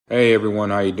Hey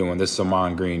everyone, how you doing? This is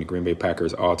Amon Green, the Green Bay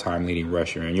Packers all-time leading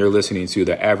rusher, and you're listening to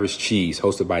The Average Cheese,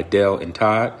 hosted by Dell and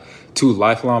Todd, two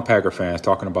lifelong Packer fans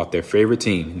talking about their favorite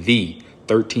team, the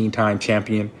 13-time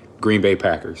champion Green Bay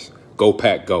Packers. Go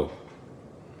Pack, go. What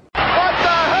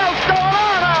the hell's going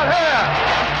on out here?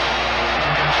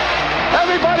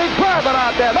 Everybody's grabbing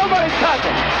out there. Nobody's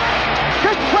touching.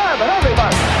 Just grabbing,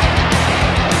 everybody.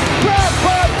 Grab.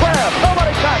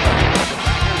 Nobody touching.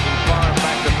 Far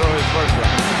back to throw his first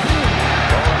one.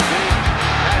 Going deep.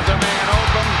 Has a man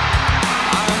open.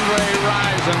 Andre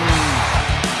Rison.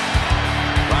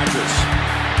 Rodgers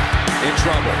in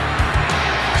trouble.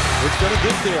 It's going to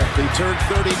get there. He turned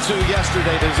 32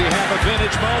 yesterday. Does he have a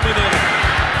vintage moment in it?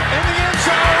 In the end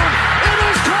zone. It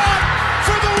is caught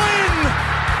for the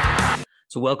win.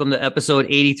 So welcome to episode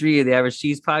 83 of the Average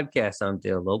Cheese Podcast. I'm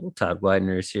Dale Lobo. Todd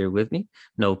Widener is here with me.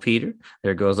 No Peter.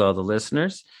 There goes all the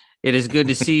listeners. It is good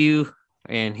to see you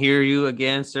and hear you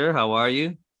again, sir. How are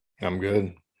you? I'm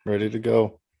good. Ready to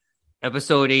go.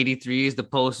 Episode 83 is the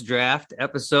post-draft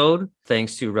episode.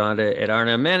 Thanks to Rhonda at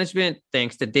Arnhem Management.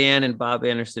 Thanks to Dan and Bob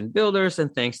Anderson Builders.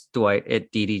 And thanks to Dwight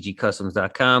at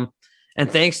ddgcustoms.com.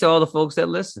 And thanks to all the folks that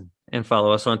listen and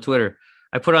follow us on Twitter.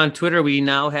 I put on Twitter, we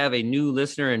now have a new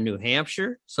listener in New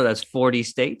Hampshire. So that's 40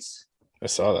 states. I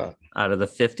saw that. Out of the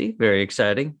 50. Very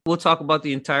exciting. We'll talk about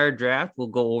the entire draft. We'll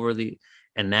go over the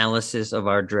analysis of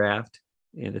our draft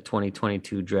in the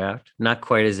 2022 draft. Not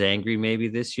quite as angry maybe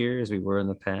this year as we were in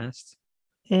the past.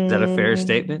 Is that a fair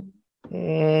statement?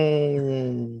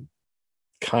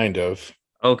 Kind of.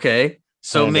 Okay.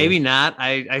 So Kind maybe of. not.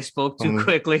 I spoke too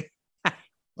quickly.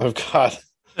 I've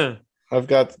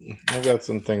got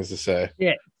some things to say.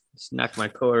 Yeah. Just knocked my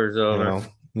quarters over. You know,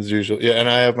 as usual. Yeah, and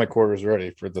I have my quarters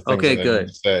ready for the things Okay, that I good. need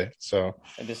to say. So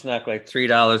I just knocked like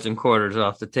 $3 in quarters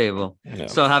off the table. yeah.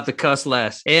 So I'll have to cuss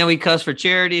less. And we cuss for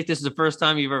charity. If this is the first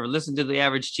time you've ever listened to The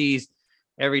Average Cheese,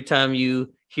 every time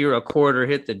you hear a quarter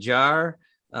hit the jar,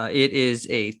 it is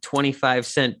a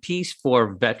 25-cent piece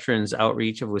for Veterans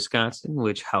Outreach of Wisconsin,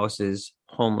 which houses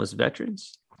homeless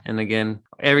veterans. And again,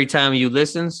 every time you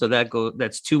listen, so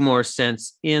that's 2 more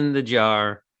cents in the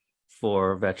jar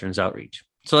for Veterans Outreach.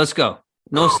 So let's go.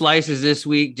 No slices this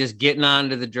week, just getting on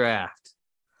to the draft.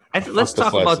 Let's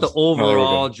talk about the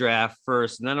overall draft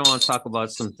first, and then I want to talk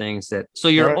about some things So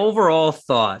your overall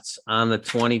thoughts on the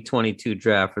 2022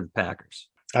 draft for the Packers.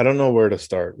 I don't know where to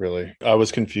start, really. I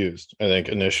was confused, I think,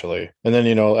 initially. And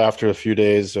then, after a few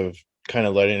days of kind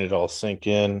of letting it all sink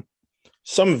in,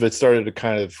 some of it started to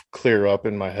kind of clear up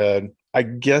in my head. I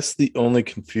guess the only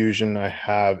confusion I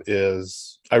have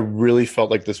is I really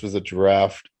felt like this was a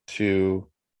draft to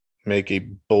make a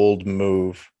bold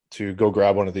move to go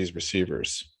grab one of these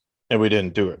receivers. And we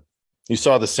didn't do it. You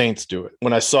saw the Saints do it.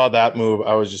 When I saw that move,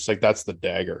 I was just like, that's the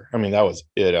dagger. I mean, that was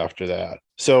it after that.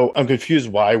 So I'm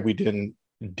confused why we didn't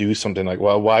do something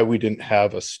why we didn't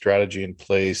have a strategy in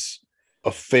place,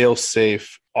 a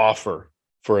fail-safe offer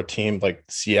for a team like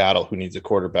Seattle who needs a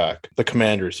quarterback, the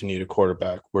Commanders who need a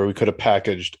quarterback, where we could have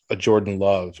packaged a Jordan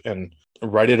Love and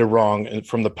righted a wrong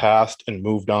from the past and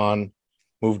moved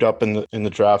up in the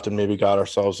draft and maybe got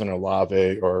ourselves an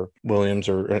Olave or Williams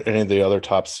or any of the other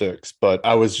top 6. But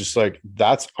I was just like,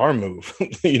 that's our move.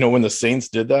 When the Saints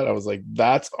did that, I was like,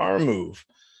 that's our move.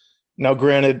 Now,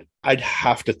 granted, I'd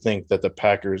have to think that the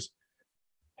Packers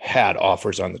had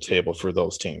offers on the table for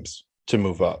those teams to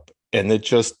move up. And I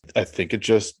think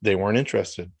they weren't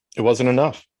interested. It wasn't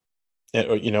enough.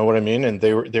 You know what I mean? And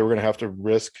they were going to have to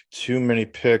risk too many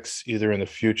picks either in the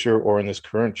future or in this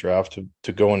current draft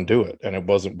to go and do it. And it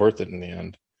wasn't worth it in the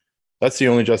end. That's the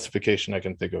only justification I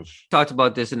can think of. Talked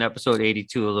about this in episode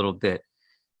 82 a little bit.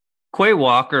 Quay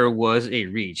Walker was a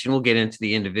reach, and we'll get into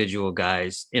the individual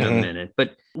guys in a minute.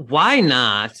 But why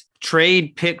not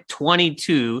trade pick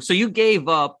 22? So you gave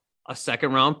up a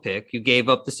second-round pick. You gave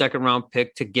up the second-round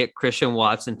pick to get Christian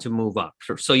Watson to move up.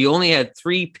 So you only had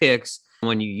 3 picks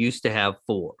when you used to have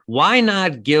 4. Why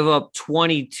not give up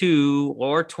 22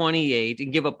 or 28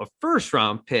 and give up a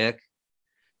first-round pick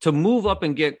to move up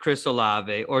and get Chris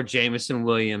Olave or Jameson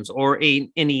Williams or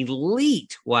an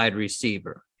elite wide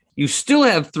receiver? You still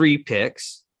have 3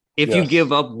 picks if you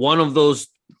give up one of those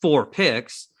 4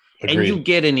 picks. Agreed. And you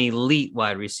get an elite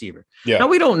wide receiver. Yeah. Now,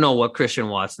 we don't know what Christian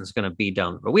Watson's going to be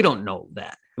down the road. We don't know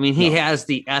that. I mean, he has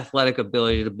the athletic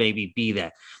ability to maybe be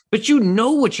that. But you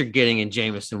know what you're getting in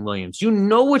Jameson Williams. You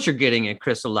know what you're getting in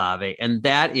Chris Olave. And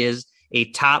that is a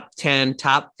top 10,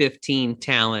 top 15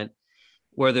 talent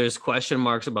where there's question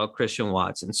marks about Christian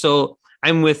Watson. So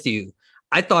I'm with you.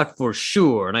 I thought for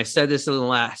sure, and I said this in the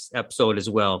last episode as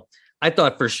well, I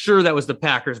thought for sure that was the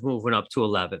Packers moving up to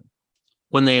 11.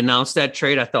 When they announced that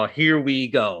trade, I thought, here we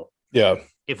go. Yeah.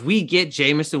 if we get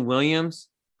Jamison Williams,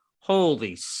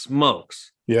 holy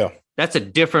smokes. Yeah. That's a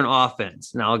different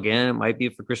offense. Now, again, it might be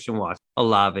for Christian Watson,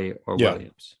 Olave, or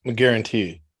Williams. I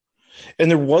guarantee.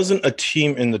 And there wasn't a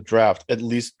team in the draft, at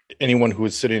least anyone who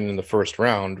was sitting in the first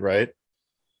round, right?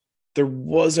 There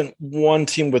wasn't one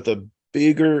team with a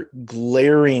bigger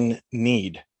glaring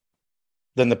need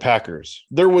than the Packers.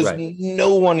 There was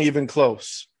no one even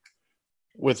close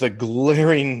with a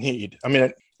glaring need. I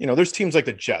mean, there's teams like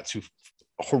the Jets who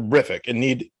horrific and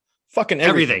need fucking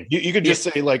everything. You could just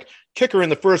say like kicker in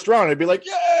the first round. It'd be like,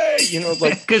 yay,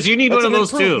 like because you need one of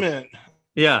those too.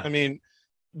 Yeah. I mean,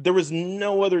 there was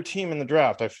no other team in the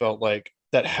draft, I felt like,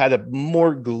 that had a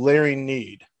more glaring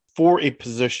need for a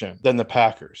position than the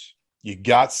Packers. You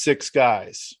got 6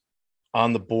 guys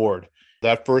on the board.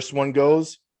 That first one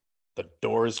goes, the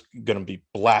door is going to be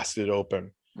blasted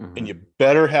open. Mm-hmm. And you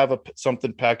better have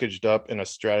something packaged up in a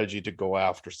strategy to go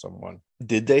after someone.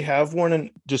 Did they have one and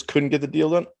just couldn't get the deal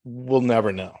done? We'll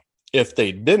never know. If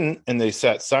they didn't and they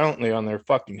sat silently on their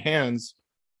fucking hands,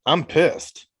 I'm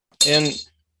pissed. And,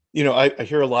 I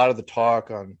hear a lot of the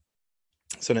talk on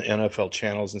some NFL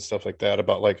channels and stuff like that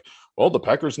about like, well, the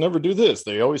Packers never do this.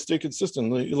 They always stay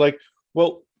consistent. Like,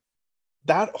 well,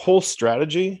 that whole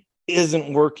strategy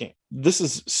isn't working. This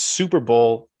is Super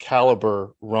Bowl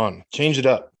caliber run. Change it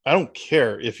up. I don't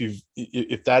care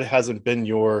if that hasn't been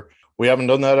we haven't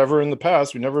done that ever in the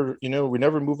past. We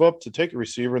never move up to take a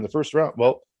receiver in the first round.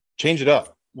 Well, change it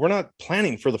up. We're not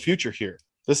planning for the future here.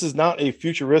 This is not a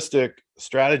futuristic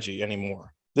strategy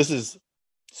anymore. This is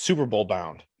Super Bowl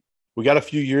bound. We got a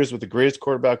few years with the greatest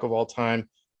quarterback of all time.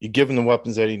 You give him the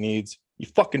weapons that he needs. You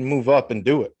fucking move up and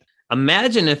do it.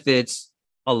 Imagine if it's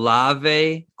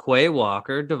Olave, Quay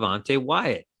Walker, Devontae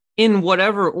Wyatt in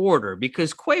whatever order,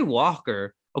 because Quay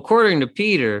Walker, according to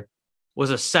Peter, was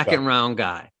a second round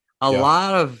guy. A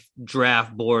lot of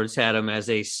draft boards had him as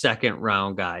a second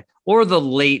round guy or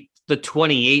the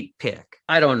 28 pick.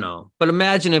 I don't know. But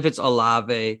imagine if it's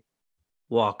Olave,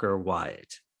 Walker,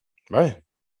 Wyatt. Right.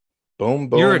 Boom,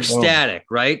 boom. You're ecstatic,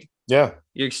 right? Yeah.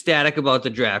 You're ecstatic about the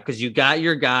draft because you got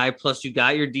your guy, plus you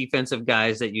got your defensive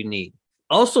guys that you need.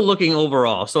 Also looking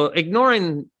overall, so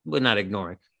not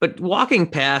ignoring, but walking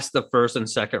past the first and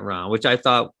second round, which I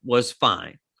thought was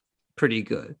fine, pretty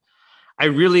good. I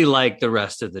really like the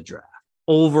rest of the draft.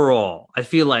 Overall, I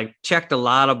feel like checked a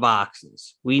lot of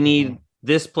boxes. We need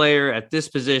this player at this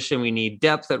position. We need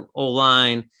depth at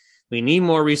O-line. We need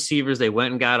more receivers. They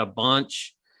went and got a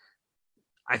bunch.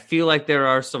 I feel like there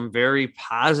are some very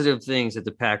positive things that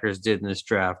the Packers did in this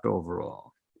draft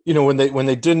overall. When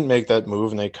they didn't make that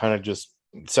move and they kind of just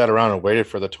sat around and waited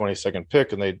for the 22nd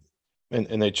pick and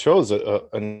they chose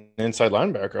an inside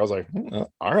linebacker, I was like,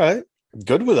 all right,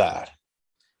 good with that.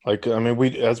 Like, I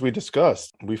mean, as we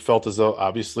discussed, we felt as though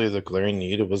obviously the glaring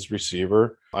need was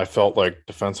receiver. I felt like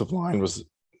defensive line was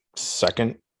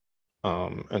second,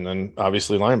 and then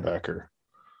obviously linebacker.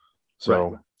 So,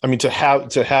 right. I mean, to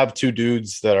have 2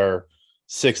 dudes that are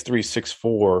 6'3",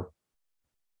 6'4",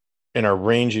 and are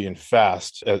rangy and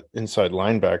fast at inside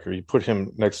linebacker, you put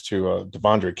him next to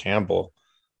Devondre Campbell,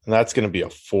 and that's going to be a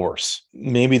force.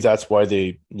 Maybe that's why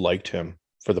they liked him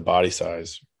for the body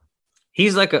size.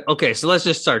 He's like okay, so let's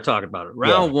just start talking about it.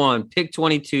 Round 1, pick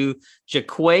 22,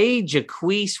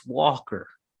 Jaquise Walker,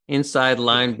 inside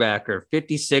linebacker,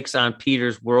 56 on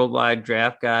Peter's Worldwide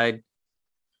Draft Guide,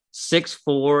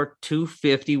 6'4",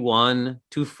 251,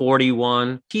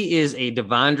 241. He is a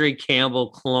Devondre Campbell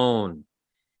clone.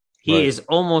 He is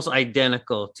almost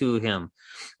identical to him.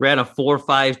 Ran a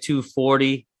 4.5,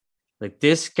 240. Like,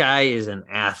 this guy is an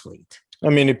athlete. I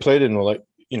mean, he played in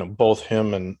both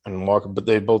him and Walker, but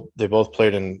they both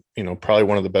played in, probably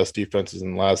one of the best defenses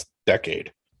in the last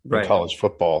decade in college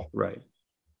football. Right.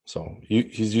 So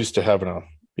he's used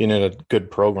to being in a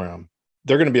good program.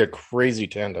 They're going to be a crazy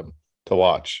tandem to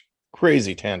watch.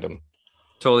 Crazy tandem.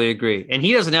 Totally agree. And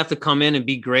he doesn't have to come in and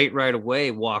be great right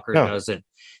away. Walker doesn't.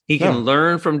 He can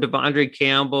learn from Devondre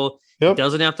Campbell. Yep. He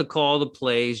doesn't have to call the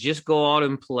plays. Just go out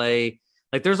and play.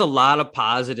 Like, there's a lot of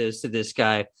positives to this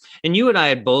guy. And you and I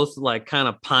had both like kind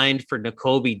of pined for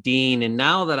Nakobe Dean. And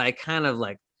now that I kind of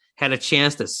like had a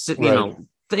chance to sit,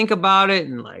 think about it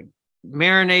and like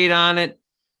marinate on it,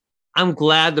 I'm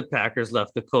glad the Packers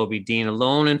left Nakobe Dean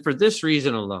alone. And for this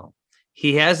reason alone,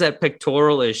 he has that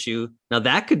pectoral issue. Now,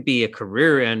 that could be a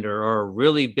career ender or a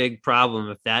really big problem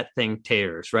if that thing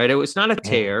tears, right? It's not a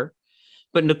tear,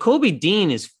 but Nakobe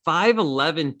Dean is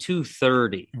 5'11",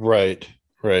 230. Right.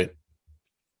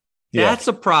 That's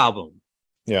a problem.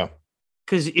 Yeah.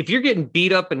 Because if you're getting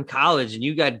beat up in college and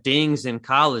you got dings in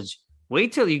college,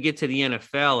 wait till you get to the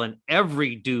NFL and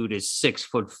every dude is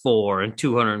 6'4" and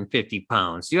 250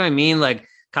 pounds. You know what I mean? Like,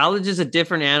 College is a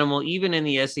different animal, even in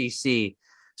the SEC.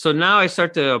 So now I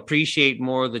start to appreciate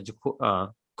more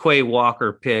the Quay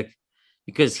Walker pick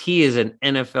because he is an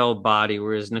NFL body,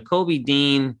 whereas Nakobe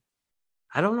Dean,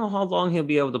 I don't know how long he'll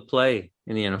be able to play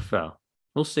in the NFL.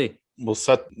 We'll see. We'll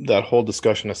set that whole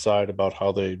discussion aside about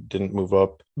how they didn't move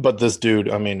up. But this dude,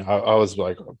 I mean, I was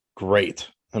like, great.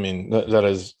 I mean, that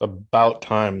is about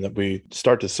time that we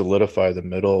start to solidify the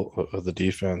middle of the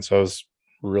defense. I was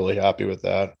really happy with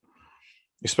that,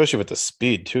 especially with the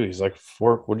speed, too. He's like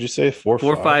what did you say?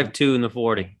 4.52 in the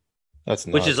 40. That's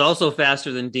nuts. Which is also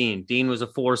faster than Dean. Dean was a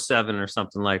 4.7 or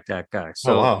something like that guy.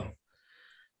 So wow.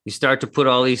 You start to put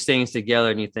all these things together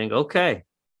and you think, okay,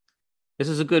 this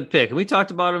is a good pick. And we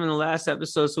talked about him in the last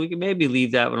episode, so we can maybe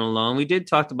leave that one alone. We did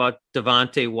talk about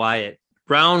Devontae Wyatt.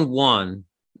 Round 1,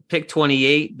 pick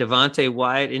 28, Devontae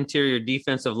Wyatt, interior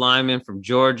defensive lineman from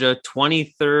Georgia,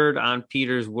 23rd on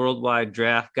Peter's Worldwide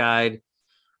Draft Guide.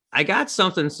 I got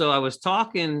something. So I was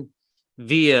talking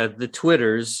via the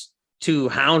Twitters to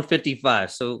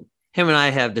Hound55. So him and I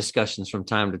have discussions from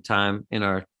time to time in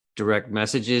our direct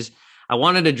messages. I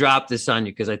wanted to drop this on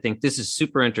you because I think this is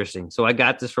super interesting. So I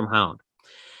got this from Hound.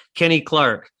 Kenny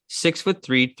Clark,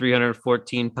 6'3",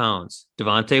 314 pounds.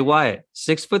 Devontae Wyatt,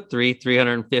 6'3",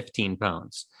 315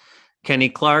 pounds. Kenny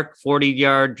Clark,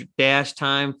 40-yard dash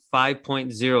time,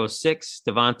 5.06.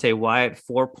 Devontae Wyatt,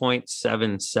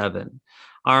 4.77.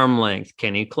 Arm length,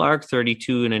 Kenny Clark,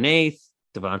 32 1/8.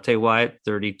 Devontae Wyatt,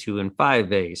 32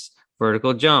 5/8.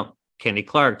 Vertical jump, Kenny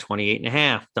Clark,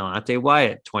 28.5. Devontae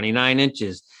Wyatt, 29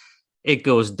 inches. It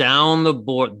goes down the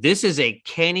board. This is a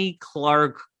Kenny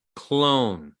Clark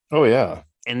clone. Oh, yeah.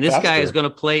 And this guy is going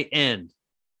to play end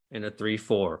in a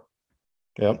 3.4.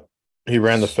 Yep. He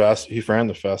ran the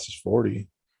fastest 40.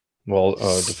 Well,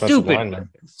 defensive lineman.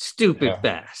 Stupid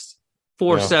fast.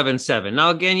 4.77. Now,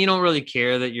 again, you don't really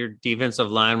care that your defensive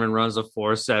lineman runs a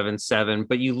 4.77,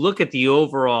 but you look at the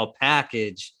overall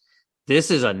package.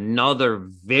 This is another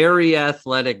very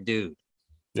athletic dude.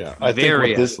 Yeah, I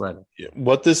very think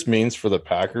what this means for the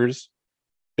Packers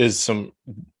is some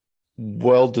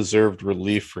well-deserved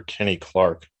relief for Kenny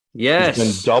Clark. Yes. He's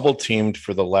been double teamed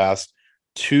for the last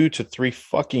 2 to 3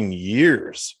 fucking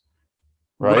years.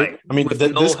 Right? I mean,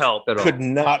 no help at all. Could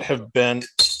not have been.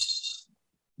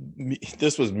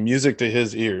 This was music to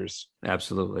his ears.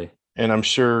 Absolutely. And I'm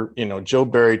sure, Joe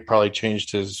Barry probably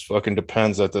changed his fucking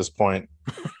Depends at this point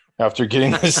after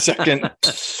getting the second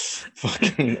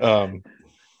fucking,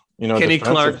 Kenny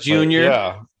Clark Jr.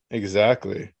 Yeah,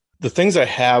 exactly. The things I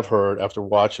have heard after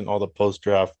watching all the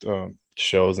post-draft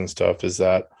shows and stuff is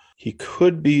that he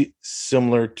could be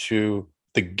similar to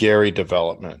the Gary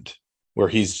development, where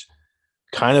he's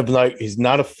kind of like, he's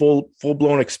not a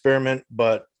full-blown experiment,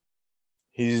 but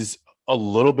he's a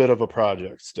little bit of a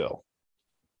project still.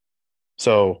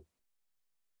 So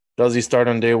does he start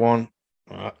on day one?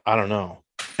 I don't know.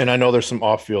 And I know there's some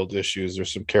off-field issues.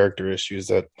 There's some character issues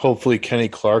that hopefully Kenny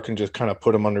Clark can just kind of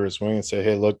put him under his wing and say,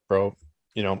 hey, look, bro,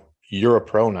 you're a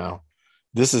pro now.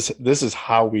 This is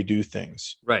how we do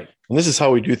things. Right. And this is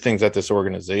how we do things at this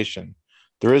organization.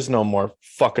 There is no more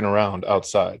fucking around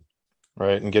outside,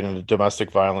 right? And getting into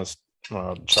domestic violence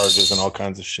charges and all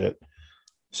kinds of shit.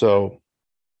 So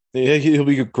he'll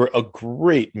be a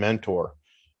great mentor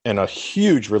and a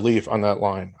huge relief on that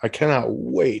line. I cannot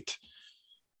wait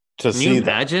to see. Can you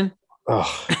imagine?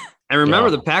 And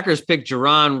remember, the Packers picked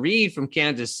Jarran Reed from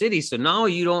Kansas City. So now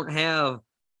you don't have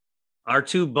our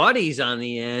two buddies on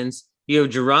the ends. You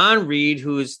have Jarran Reed,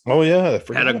 who's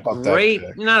had a great,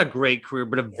 not a great career,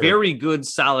 but a very good,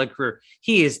 solid career.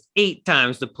 He is 8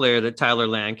 times the player that Tyler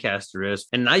Lancaster is.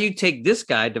 And now you take this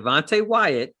guy, Devontae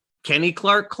Wyatt, Kenny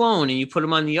Clark clone, and you put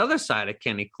him on the other side of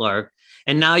Kenny Clark,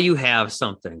 and now you have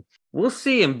something. We'll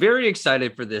see. I'm very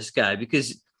excited for this guy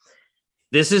because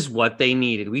this is what they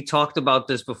needed. We talked about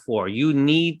this before. You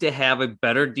need to have a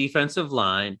better defensive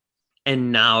line,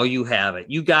 and now you have it.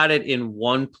 You got it in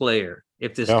one player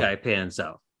if this guy pans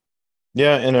out.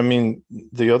 Yeah, and I mean,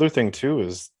 the other thing too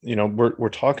is, we're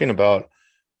talking about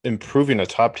improving a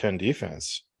top 10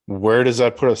 defense. Where does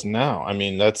that put us now? I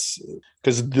mean, that's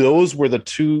because those were the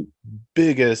two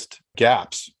biggest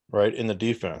gaps, right, in the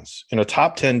defense, in a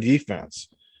top 10 defense.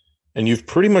 And you've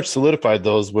pretty much solidified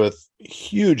those with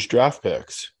huge draft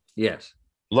picks. Yes.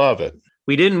 Love it.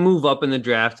 We didn't move up in the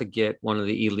draft to get one of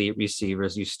the elite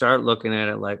receivers. You start looking at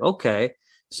it like, okay,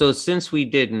 so since we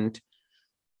didn't,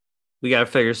 we got to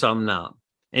figure something out.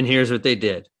 And here's what they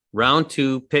did. Round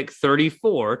 2, pick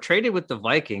 34, traded with the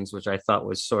Vikings, which I thought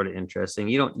was sort of interesting.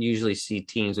 You don't usually see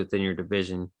teams within your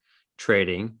division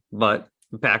trading, but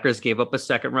the Packers gave up a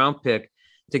second-round pick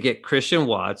to get Christian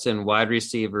Watson, wide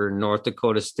receiver, North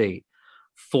Dakota State.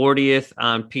 40th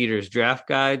on Peter's draft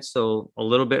guide, so a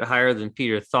little bit higher than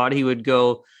Peter thought he would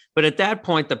go. But at that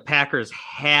point, the Packers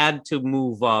had to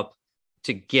move up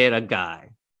to get a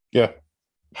guy. Yeah.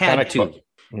 Had to.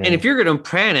 Yeah. And if you're going to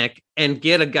panic and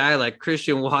get a guy like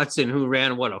Christian Watson, who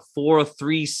ran, what, a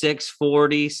 4.36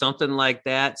 40, something like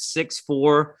that,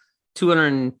 6'4",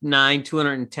 209,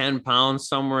 210 pounds,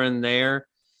 somewhere in there,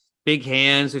 big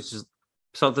hands, which is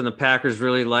something the Packers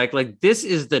really like. Like, this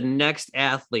is the next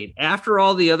athlete. After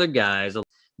all the other guys,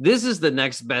 this is the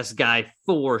next best guy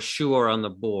for sure on the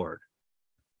board.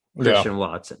 Christian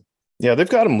Watson. Yeah, they've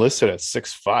got him listed at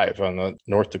 6'5" on the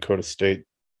North Dakota State.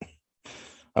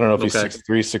 I don't know if he's 6'3",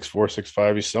 6'4",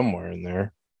 6'5". He's somewhere in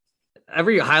there.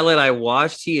 Every highlight I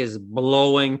watched, he is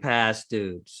blowing past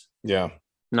dudes. Yeah.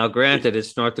 Now, granted,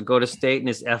 it's North Dakota State and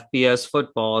it's FBS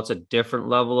football. It's a different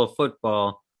level of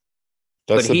football.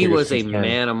 But he was a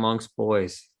man amongst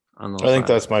boys on those. I think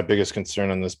that's my biggest concern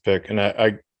on this pick. And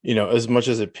I as much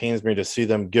as it pains me to see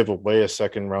them give away a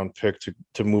second round pick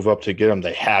to move up to get him,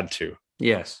 they had to.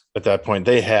 Yes. At that point,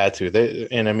 they had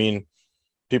to.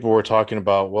 People were talking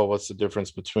about, well, what's the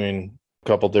difference between a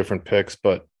couple different picks,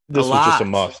 but this was just a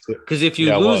must. Because if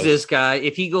you lose this guy,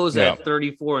 if he goes at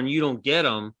 34 and you don't get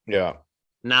him,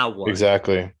 now what?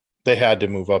 Exactly. They had to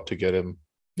move up to get him.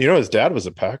 His dad was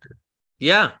a Packer.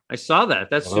 Yeah, I saw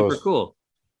that. That's super cool.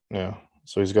 Yeah.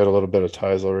 So he's got a little bit of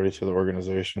ties already to the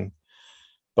organization.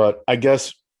 But I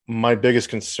guess my biggest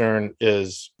concern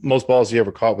is most balls he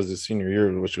ever caught was his senior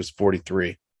year, which was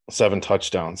 43, 7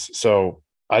 touchdowns. So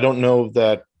I don't know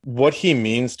that what he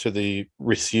means to the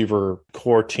receiver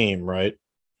core team, right?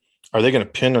 Are they going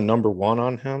to pin a number 1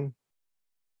 on him?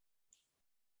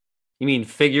 You mean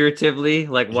figuratively,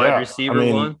 like wide receiver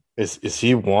 1? Is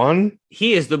he 1?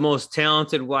 He is the most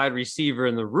talented wide receiver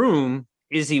in the room.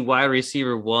 Is he wide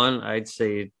receiver 1? I'd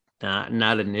say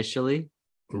not initially.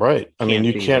 Right.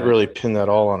 You can't really pin that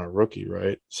all on a rookie,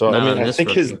 right? So, I think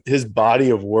his body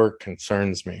of work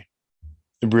concerns me.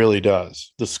 It really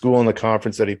does. The school and the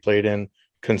conference that he played in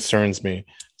concerns me.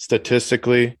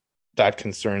 Statistically, that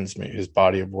concerns me, his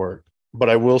body of work. But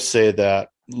I will say that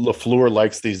LaFleur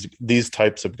likes these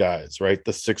types of guys, right?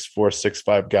 The 6'4",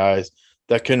 6'5" guys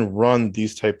that can run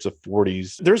these types of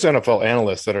 40s. There's NFL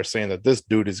analysts that are saying that this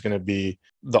dude is going to be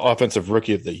the offensive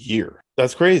rookie of the year.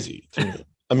 That's crazy to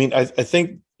me. I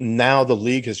think now the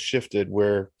league has shifted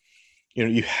where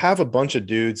you have a bunch of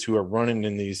dudes who are running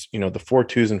in these, the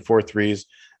 4.2s and 4.3s,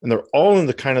 and they're all in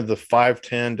the kind of the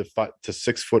 5'10" to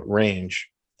 6 foot range.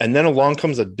 And then along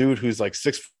comes a dude who's like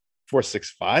 6'4",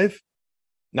 6'5".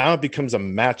 Now it becomes a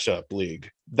matchup league.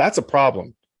 That's a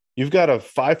problem. You've got a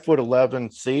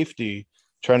 5'11" safety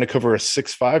trying to cover a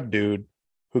 6'5" dude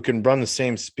who can run the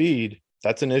same speed.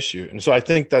 That's an issue. And so I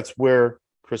think that's where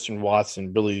Christian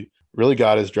Watson really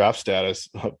got his draft status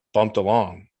bumped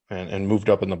along and moved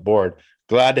up on the board.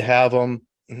 Glad to have him.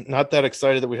 Not that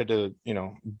excited that we had to,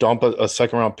 dump a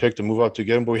second round pick to move up to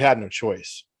get him, but we had no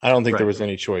choice. I don't think there was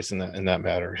any choice in that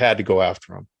matter. Had to go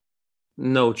after him.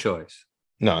 No choice.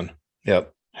 None.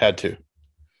 Yep. Had to.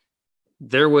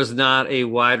 There was not a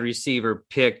wide receiver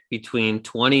pick between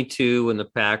 22 when the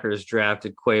Packers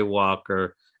drafted Quay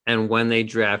Walker and when they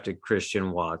drafted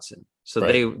Christian Watson. So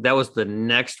that was the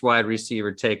next wide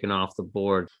receiver taken off the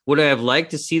board. Would I have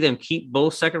liked to see them keep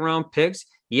both second round picks?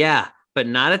 Yeah, but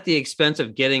not at the expense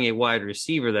of getting a wide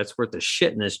receiver that's worth a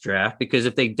shit in this draft. Because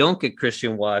if they don't get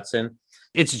Christian Watson,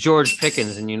 it's George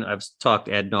Pickens. And, I've talked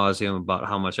ad nauseum about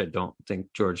how much I don't think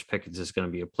George Pickens is going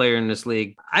to be a player in this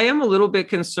league. I am a little bit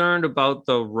concerned about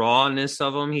the rawness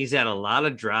of him. He's had a lot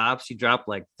of drops. He dropped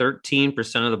like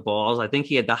 13% of the balls. I think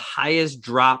he had the highest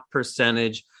drop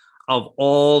percentage of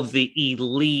all the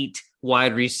elite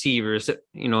wide receivers,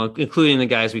 including the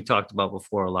guys we talked about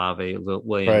before, Olave,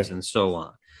 Williams, and so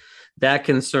on. That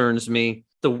concerns me.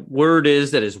 The word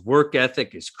is that his work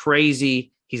ethic is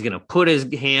crazy. He's going to put his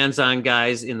hands on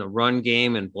guys in the run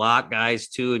game and block guys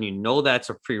too. And that's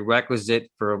a prerequisite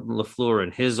for LaFleur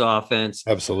and his offense.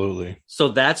 Absolutely. So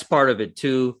that's part of it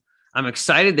too. I'm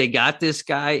excited they got this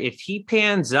guy. If he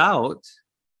pans out,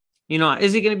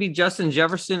 is he going to be Justin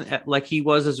Jefferson like he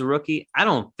was as a rookie? I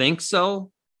don't think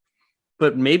so.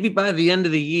 But maybe by the end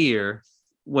of the year,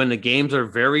 when the games are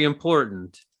very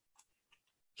important,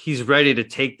 he's ready to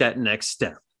take that next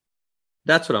step.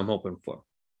 That's what I'm hoping for.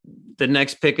 The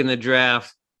next pick in the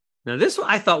draft. Now, this one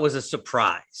I thought was a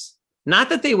surprise. Not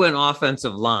that they went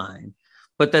offensive line,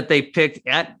 but that they picked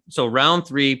round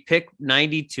 3, pick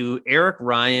 92, Eric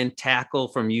Ryan, tackle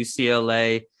from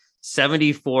UCLA,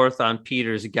 74th on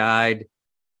Peter's guide.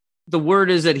 The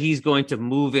word is that he's going to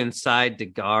move inside to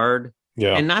guard.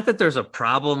 Yeah. And not that there's a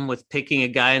problem with picking a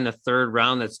guy in the third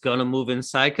round that's going to move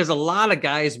inside, because a lot of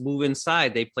guys move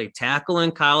inside. They play tackle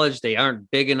in college. They aren't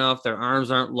big enough. Their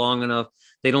arms aren't long enough.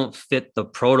 They don't fit the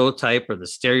prototype or the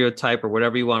stereotype or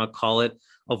whatever you want to call it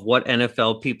of what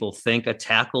NFL people think a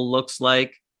tackle looks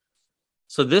like.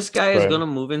 So this guy is going to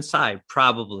move inside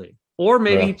probably. Or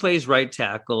maybe he plays right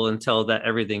tackle until that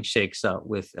everything shakes out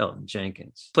with Elton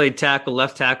Jenkins. Played tackle,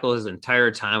 left tackle his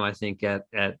entire time, I think, at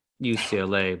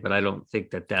UCLA, but I don't think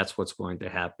that that's what's going to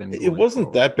happen. It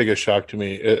wasn't that big a shock to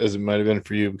me as it might have been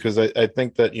for you, because I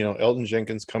think that, Elton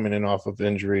Jenkins coming in off of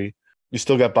injury, you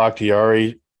still got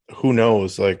Bakhtiari. Who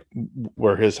knows, like,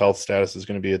 where his health status is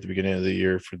going to be at the beginning of the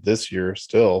year for this year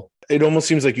still. It almost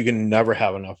seems like you can never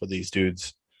have enough of these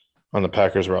dudes on the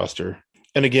Packers roster.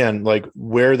 And again, like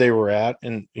where they were at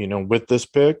and, with this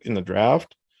pick in the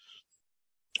draft,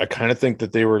 I kind of think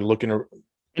that they were looking to.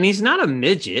 And he's not a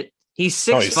midget. He's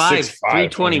 6'5",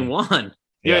 321.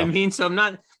 You know what I mean? So I'm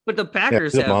not, but the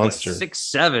Packers have like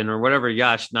 6'7" or whatever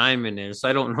Josh Nijman is. So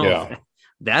I don't know if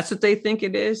that's what they think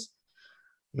it is.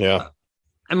 Yeah.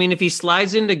 I mean, if he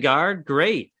slides into guard,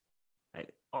 great.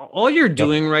 All you're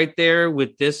doing right there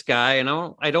with this guy, and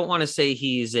I don't want to say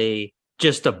he's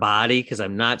just a body, because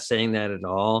I'm not saying that at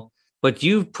all, but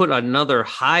you've put another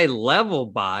high level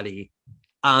body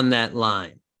on that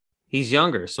line. He's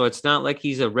younger, so it's not like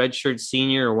he's a redshirt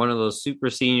senior or one of those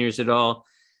super seniors at all.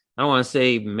 I don't want to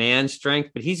say man strength,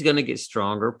 but he's going to get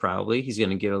stronger. Probably he's going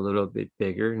to get a little bit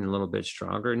bigger and a little bit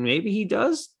stronger, and maybe he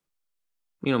does,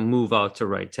 move out to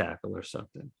right tackle or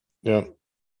something. Yeah.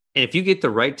 And if you get the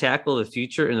right tackle of the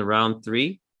future in the round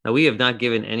 3. Now, we have not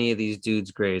given any of these dudes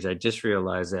grades. I just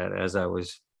realized that as I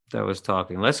was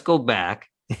talking. Let's go back.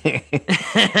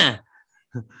 I'm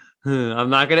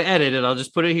not going to edit it. I'll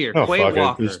just put it here. Quay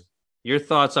Walker. Your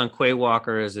thoughts on Quay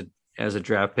Walker as a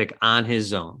draft pick on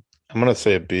his own? I'm going to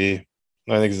say a B.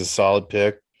 I think it's a solid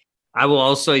pick. I will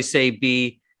also say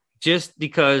B, just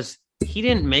because he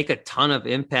didn't make a ton of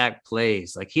impact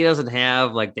plays. Like, he doesn't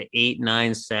have like the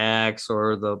 8-9 sacks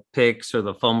or the picks or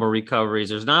the fumble recoveries.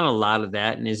 There's not a lot of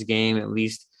that in his game. At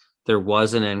least there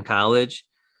wasn't in college.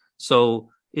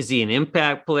 So is he an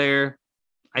impact player?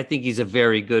 I think he's a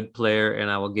very good player,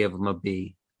 and I will give him a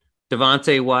B.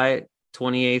 Devontae Wyatt,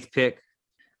 28th pick.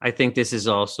 I think this is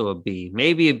also a B,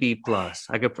 maybe a B plus.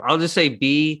 I'll just say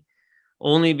B,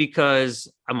 only because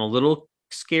I'm a little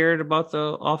scared about the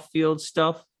off-field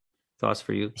stuff. Thoughts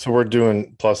for you? So we're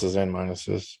doing pluses and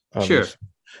minuses. Sure.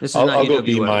 I'll go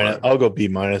B minus. I'll go B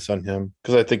minus on him,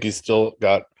 because I think he's still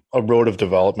got a road of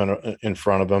development in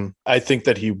front of him. I think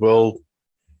that he will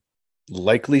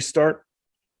likely start,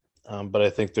 but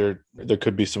I think there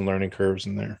could be some learning curves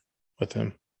in there with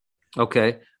him.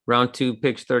 Okay. Round 2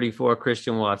 picks 34,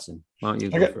 Christian Watson. Why don't you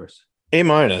go first? A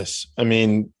minus. I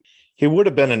mean, he would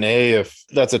have been an A if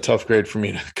that's a tough grade for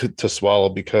me to swallow,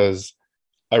 because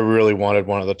I really wanted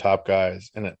one of the top guys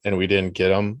and we didn't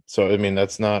get him. So, I mean,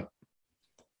 that's not,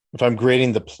 if I'm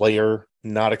grading the player,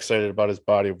 not excited about his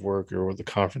body of work or the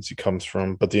conference he comes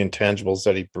from, but the intangibles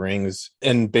that he brings,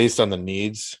 and based on the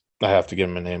needs, I have to give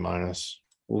him an A minus.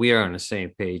 We are on the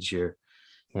same page here.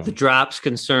 Yeah. The drops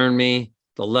concern me.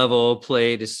 The level of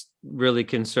play just really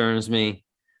concerns me,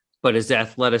 but his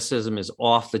athleticism is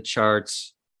off the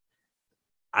charts.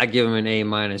 I give him an A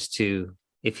minus too.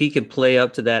 If he could play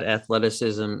up to that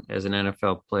athleticism as an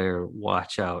NFL player,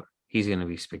 watch out. He's going to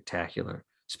be spectacular,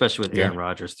 especially with Aaron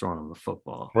Rodgers throwing him the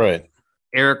football. Right.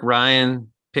 Eric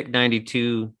Ryan, pick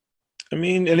 92. I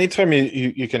mean, anytime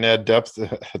you can add depth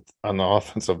on the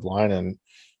offensive line, and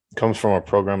comes from a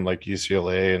program like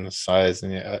UCLA and the size,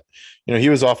 and he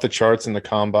was off the charts in the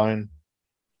combine,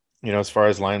 as far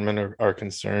as linemen are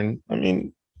concerned. I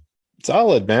mean,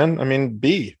 solid, man. I mean,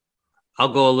 B. I'll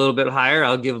go a little bit higher.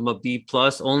 I'll give him a B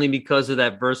plus, only because of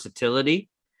that versatility.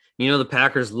 The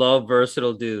Packers love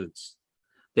versatile dudes.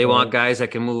 They want guys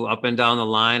that can move up and down the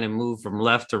line and move from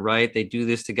left to right. They do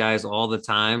this to guys all the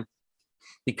time.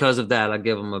 Because of that, I'll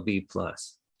give him a B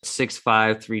plus.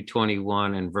 6'5",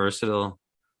 321, and versatile.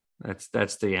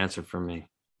 That's the answer for me.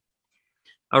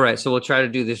 All right, so we'll try to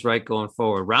do this right going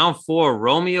forward. Round 4,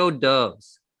 Romeo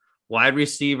Doubs, wide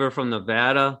receiver from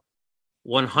Nevada.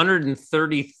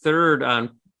 133rd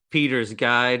on Peter's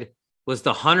guide, was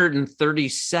the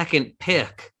 132nd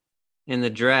pick in the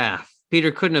draft.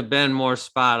 Peter couldn't have been more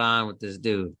spot on with this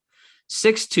dude.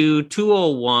 6'2",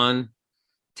 201,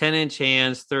 10-inch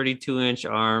hands, 32-inch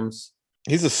arms.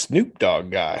 He's a Snoop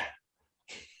Dogg guy.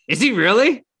 Is he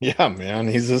really? Yeah, man.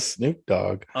 He's a Snoop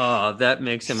Dogg. Oh, that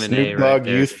makes him an Snoop A right Dogg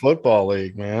there. Youth Football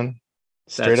League, man.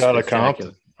 Straight out of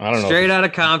Compton. I don't know. Straight out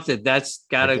of Compton. That's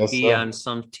got to be on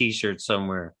some T-shirt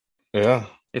somewhere. Yeah.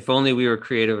 If only we were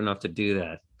creative enough to do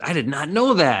that. I did not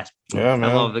know that. Yeah, man.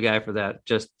 I love the guy for that.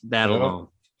 Just that Yeah. alone.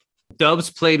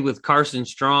 Dubs played with Carson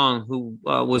Strong, who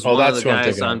was Oh, one of that's the who I'm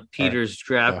guys thinking on of. Peter's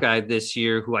draft Yeah. guide this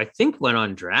year, who I think went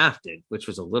undrafted, which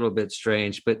was a little bit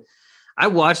strange. But I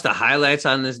watched the highlights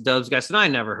on this Dubs guy, and I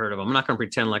never heard of him. I'm not going to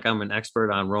pretend like I'm an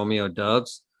expert on Romeo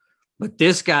Dubs, but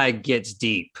this guy gets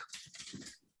deep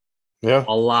Yeah.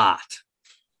 a lot.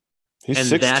 He's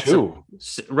And 6'2".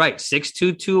 Right,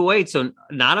 6'2", 208. So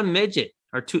not a midget,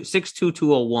 or 6'2",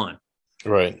 201.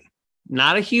 Right.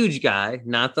 Not a huge guy,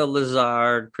 not the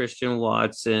Lazard, Christian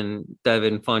Watson,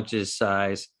 Devin Funch's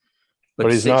size.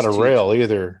 But he's not a 6'2". rail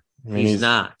either. I mean, He's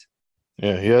not.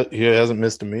 Yeah, he hasn't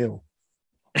missed a meal.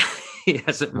 He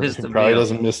hasn't missed He a probably meal.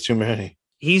 doesn't miss too many.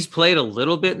 He's played a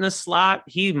little bit in the slot.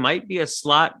 He might be a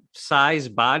slot size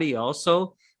body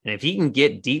also. And if he can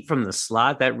get deep from the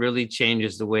slot, that really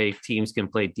changes the way teams can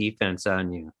play defense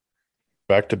on you.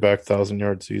 Back-to-back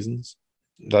 1,000-yard seasons.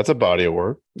 That's a body of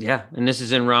work. Yeah, and this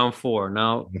is in round 4.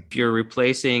 Now, if you're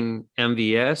replacing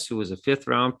MVS, who was a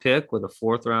 5th-round pick, with a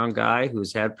 4th-round guy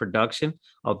who's had production,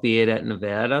 albeit at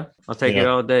Nevada, I'll take it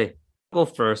all day. Go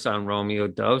first on Romeo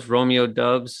Dubs. Romeo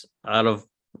Dubs out of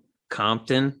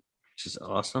Compton, which is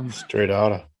awesome. Straight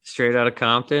out of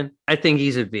Compton. I think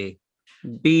he's a B.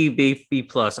 B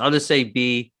plus. I'll just say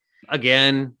B.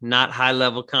 Again, not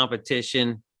high-level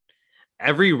competition.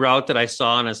 Every route that I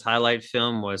saw in his highlight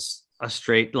film was a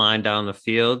straight line down the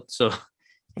field. So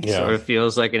Yeah. sort of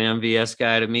feels like an MVS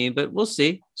guy to me, but we'll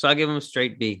see. So I'll give him a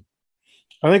straight B.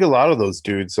 I think a lot of those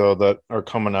dudes, though, that are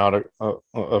coming out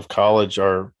of college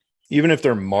are, even if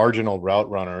they're marginal route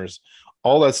runners,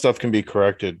 all that stuff can be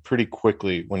corrected pretty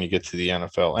quickly when you get to the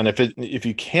NFL. And if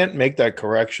you can't make that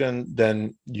correction,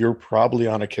 then you're probably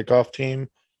on a kickoff team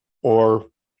or,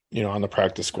 on the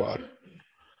practice squad.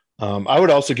 I would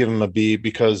also give him a B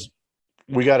because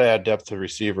we got to add depth to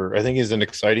receiver. I think he's an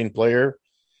exciting player.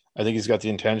 I think he's got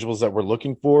the intangibles that we're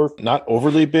looking for. Not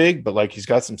overly big, but like he's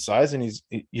got some size, and he's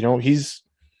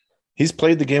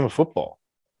played the game of football,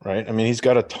 right? I mean, he's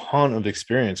got a ton of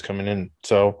experience coming in.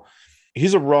 So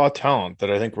he's a raw talent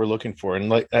that I think we're looking for. And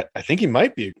like, I think he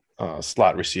might be a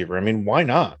slot receiver. I mean, why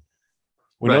not?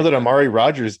 We know that Amari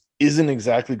Rodgers isn't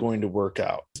exactly going to work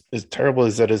out, as terrible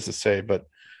as that is to say, but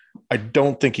I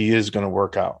don't think he is going to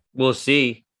work out. We'll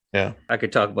see. Yeah. I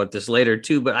could talk about this later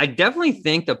too, but I definitely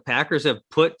think the Packers have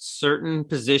put certain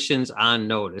positions on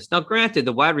notice. Now, granted,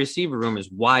 the wide receiver room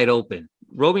is wide open.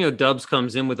 Romeo Dubs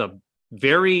comes in with a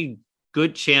very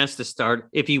good chance to start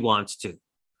if he wants to,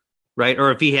 right?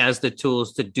 Or if he has the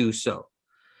tools to do so.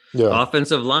 Yeah.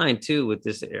 Offensive line too, with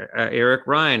this Eric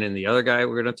Ryan and the other guy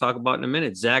we're going to talk about in a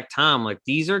minute, Zach Tom. Like,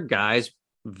 these are guys,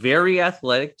 very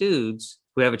athletic dudes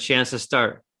who have a chance to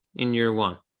start in year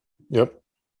 1. Yep.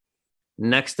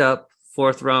 Next up,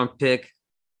 4th-round pick,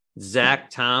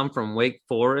 Zach Tom from Wake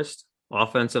Forest,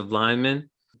 offensive lineman,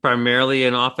 primarily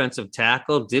an offensive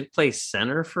tackle, did play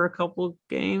center for a couple of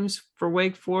games for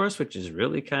Wake Forest, which is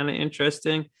really kind of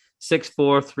interesting.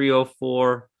 6'4",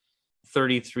 304,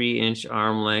 33-inch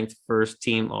arm length, first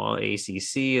team all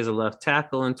ACC as a left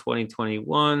tackle in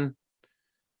 2021.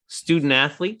 Student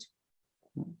athlete,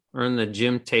 earned the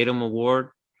Jim Tatum Award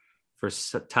for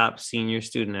top senior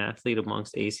student athlete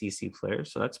amongst ACC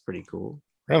players. So that's pretty cool.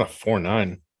 Ran a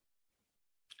 4.9.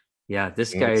 Yeah,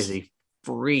 this guy is a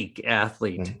freak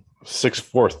athlete.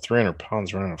 6'4", 300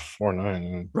 pounds, running a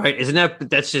 4.9. Right.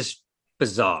 That's just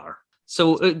bizarre.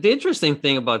 So the interesting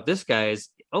thing about this guy is,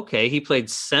 okay, he played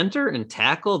center and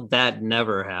tackle. That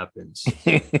never happens.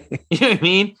 You know what I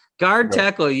mean? Guard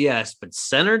tackle, yes, but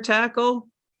center tackle?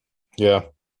 Yeah.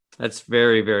 That's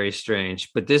very, very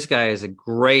strange. But this guy is a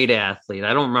great athlete.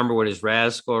 I don't remember what his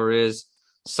RAS score is.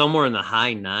 Somewhere in the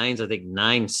high 9s, I think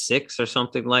 9.6 or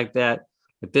something like that.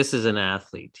 But this is an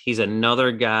athlete. He's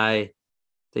another guy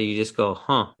that you just go,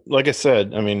 huh. Like I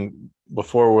said, I mean,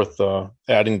 before with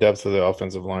adding depth to the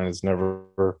offensive line is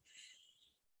never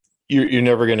 – you're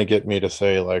never going to get me to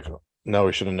say, like, no,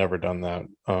 we should have never done that.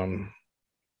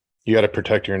 You got to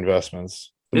protect your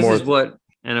investments. This is what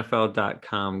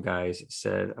NFL.com guys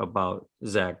said about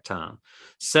Zach Tom.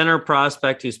 Center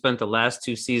prospect who spent the last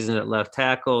 2 seasons at left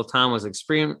tackle. Tom was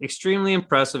extremely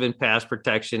impressive in pass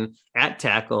protection at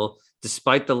tackle,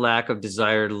 despite the lack of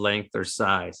desired length or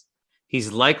size.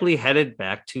 He's likely headed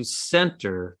back to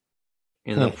center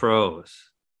in the pros.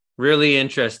 Really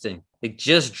interesting. They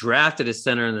just drafted a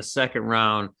center in the 2nd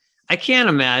round. I can't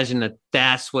imagine that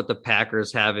that's what the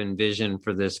Packers have envisioned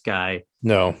for this guy.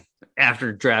 No.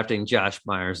 After drafting Josh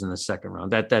Myers in the 2nd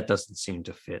round, that doesn't seem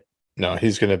to fit. No,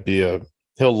 he's going to be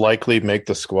he'll likely make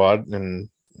the squad and,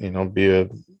 be a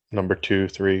number 2,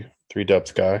 3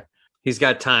 depth guy. He's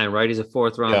got time, right? He's a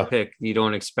 4th-round pick. You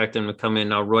don't expect him to come in.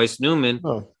 Now, Royce Newman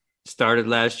started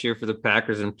last year for the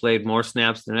Packers and played more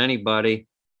snaps than anybody.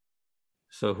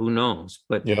 So who knows?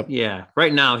 But yeah,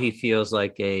 right now he feels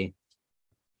like a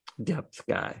depth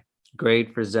guy.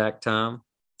 Grade for Zach Tom?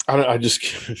 I just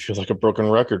feel like a broken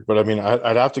record, but I mean,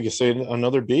 I'd have to say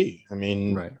another B. I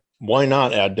mean, why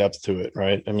not add depth to it,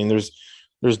 right? I mean,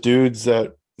 there's dudes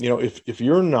that, you know, if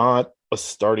you're not a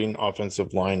starting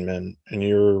offensive lineman and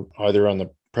you're either on the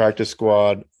practice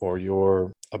squad or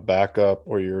you're a backup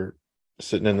or you're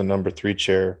sitting in the number 3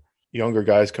 chair, younger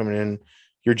guys coming in,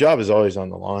 your job is always on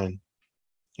the line.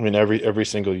 I mean, every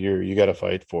single year you got to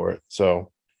fight for it.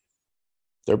 So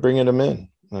they're bringing them in,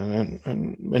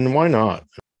 and why not?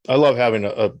 I love having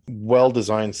a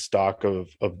well-designed stock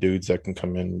of dudes that can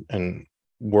come in and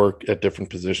work at different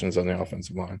positions on the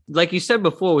offensive line. Like you said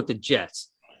before with the Jets,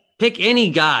 pick any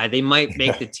guy. They might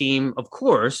make the team. Of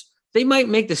course, they might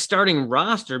make the starting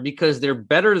roster because they're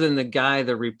better than the guy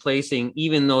they're replacing,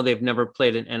 even though they've never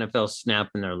played an NFL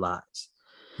snap in their lives.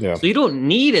 Yeah. So you don't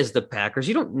need, as the Packers,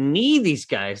 you don't need these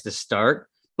guys to start.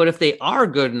 But if they are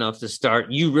good enough to start,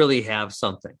 you really have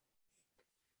something.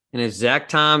 And if Zach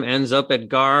Tom ends up at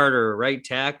guard or right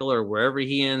tackle or wherever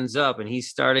he ends up and he's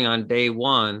starting on day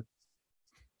 1,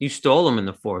 you stole him in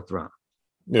the 4th round.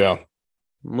 Yeah.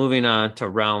 Moving on to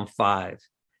round 5.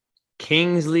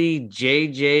 Kingsley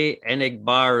J.J.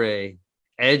 Enagbare,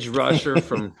 edge rusher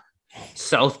from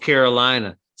South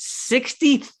Carolina.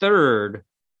 63rd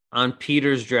on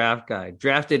Peter's draft guide.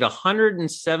 Drafted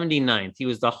 179th. He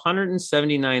was the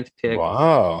 179th pick.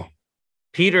 Wow.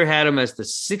 Peter had him as the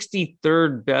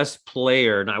 63rd best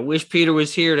player. And I wish Peter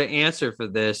was here to answer for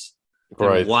this.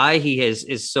 Right. Why he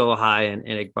is so high in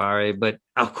Enagbare. But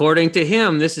according to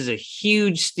him, this is a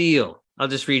huge steal. I'll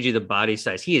just read you the body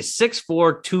size. He is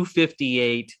 6'4",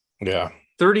 258. Yeah.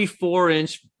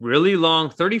 34-inch, really long,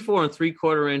 34 and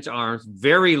 3/4 inch arms,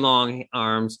 very long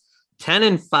arms, 10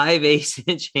 and 5/8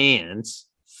 inch hands,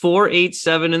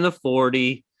 4.87 in the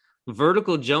 40,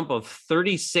 vertical jump of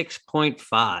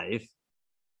 36.5.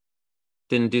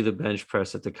 Didn't do the bench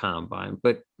press at the combine,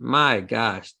 but my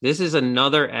gosh, this is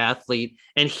another athlete,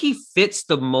 and he fits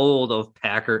the mold of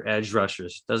Packer edge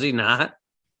rushers, does he not?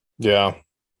 Yeah.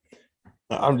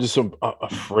 I'm just so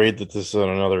afraid that this is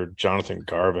another Jonathan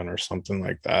Garvin or something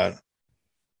like that.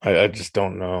 I just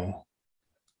don't know.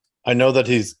 I know that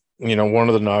he's, you know, one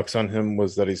of the knocks on him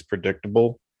was that he's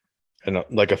predictable and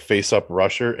like a face-up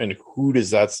rusher. And who does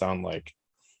that sound like?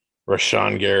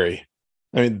 Rashawn Gary.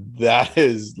 I mean, that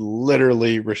is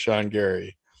literally Rashawn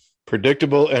Gary.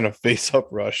 Predictable and a face-up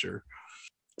rusher.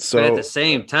 So but at the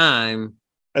same time,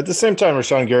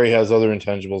 Rashawn Gary has other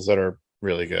intangibles that are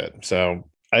really good. So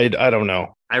I don't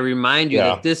know. I remind you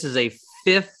that this is a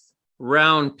 5th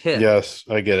round pick. Yes,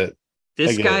 I get it.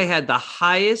 This guy had the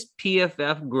highest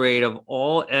PFF grade of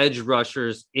all edge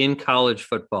rushers in college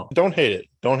football. Don't hate it.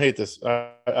 Don't hate this.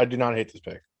 I do not hate this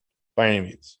pick by any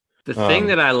means. The thing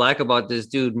that I like about this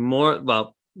dude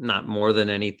not more than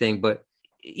anything, but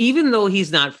even though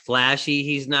he's not flashy,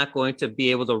 he's not going to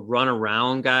be able to run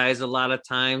around guys a lot of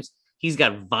times. He's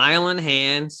got violent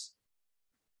hands.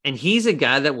 And he's a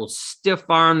guy that will stiff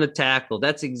arm the tackle.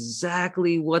 That's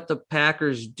exactly what the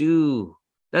Packers do.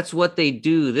 That's what they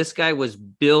do. This guy was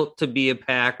built to be a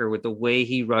Packer with the way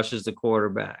he rushes the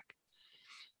quarterback.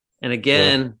 And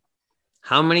again,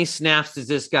 how many snaps does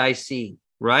this guy see?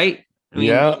 Right? I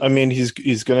mean,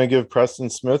 he's going to give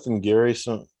Preston Smith and Gary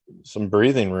some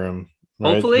breathing room.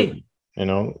 Right? Hopefully. You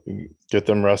know, get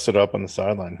them rested up on the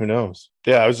sideline. Who knows?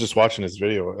 Yeah, I was just watching his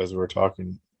video as we were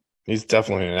talking. He's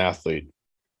definitely an athlete.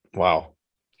 Wow.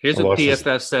 Here's what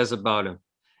PFF says about him.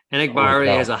 Enagbare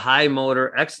has a high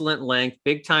motor, excellent length,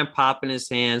 big time pop in his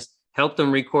hands, helped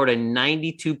him record a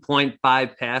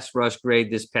 92.5 pass rush grade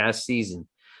this past season.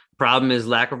 Problem is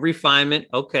lack of refinement.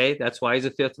 Okay, that's why he's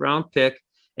a 5th round pick.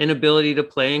 Inability to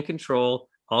play in control.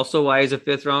 Also why he's a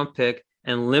 5th round pick.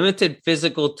 And limited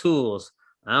physical tools.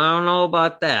 I don't know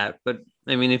about that, but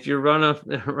I mean, if you're running a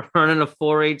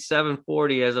 4.87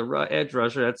 40 as a edge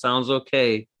rusher, that sounds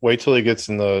okay. Wait till he gets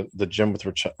in the gym with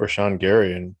Rashawn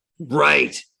Gary and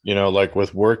you know, like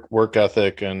with work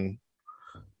ethic, and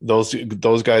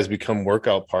those guys become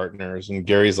workout partners. And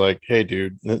Gary's like, "Hey,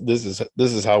 dude, this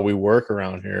is how we work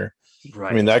around here."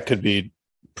 Right. I mean, that could be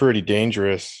pretty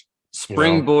dangerous.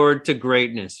 Springboard to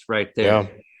greatness, right there. Yeah.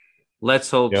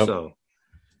 Let's hope so.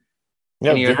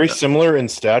 Yeah, very similar in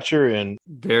stature, and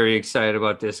very excited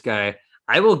about this guy.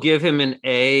 I will give him an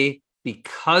A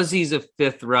because he's a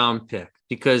 5th round pick,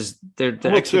 because the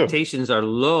expectations are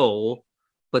low,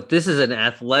 but this is an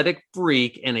athletic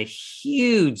freak and a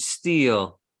huge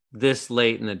steal this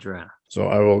late in the draft. So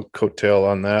I will coattail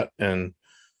on that and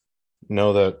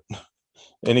know that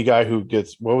any guy who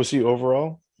gets, what was he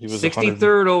overall? He was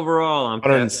 63rd overall on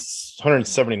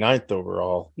 179th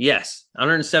overall. Yes,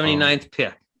 179th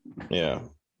pick. Yeah.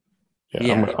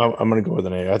 Yeah. I'm going to go with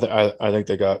an A. I think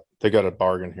they got a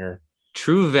bargain here.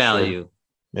 True value. Sure.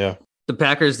 Yeah. The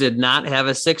Packers did not have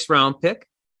a 6th round pick.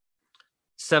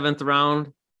 7th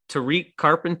round, Tariq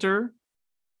Carpenter.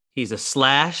 He's a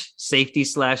safety /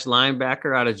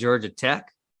 linebacker out of Georgia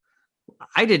Tech.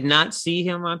 I did not see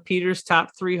him on Peter's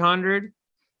top 300.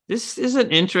 This is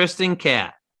an interesting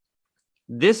cat.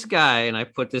 This guy, and I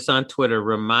put this on Twitter,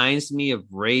 reminds me of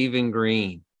Raven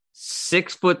Green.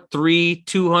 6'3",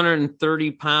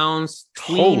 230 pounds.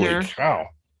 Tweener. Holy cow.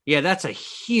 Yeah, that's a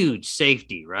huge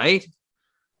safety, right?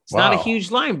 It's not a huge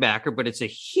linebacker, but it's a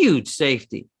huge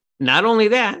safety. Not only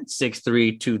that,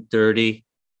 6'3", 230.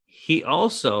 He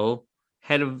also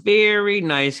had a very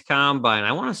nice combine.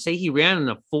 I want to say he ran in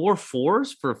the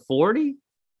 4.4s for 40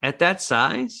 at that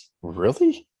size.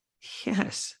 Really?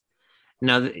 Yes.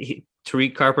 Now,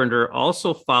 Tariq Carpenter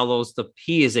also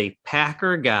he is a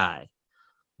Packer guy.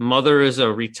 Mother is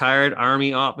a retired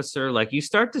Army officer. Like, you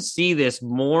start to see this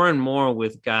more and more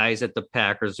with guys that the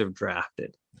Packers have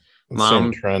drafted.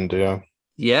 Same trend, yeah.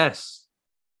 Yes.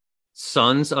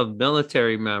 Sons of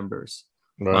military members.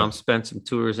 Right. Mom spent some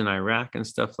tours in Iraq and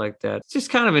stuff like that. It's just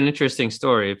kind of an interesting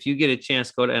story. If you get a chance,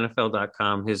 go to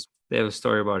NFL.com. They have a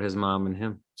story about his mom and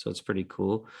him. So it's pretty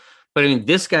cool. But I mean,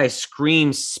 this guy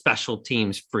screams special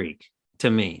teams freak to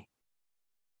me.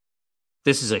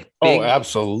 This is a big,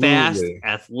 absolutely fast,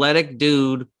 athletic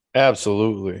dude.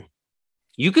 Absolutely.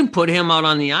 You can put him out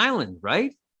on the island,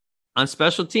 right? On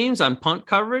special teams, on punt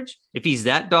coverage. If he's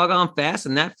that doggone fast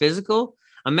and that physical,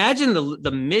 imagine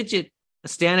the midget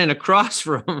standing across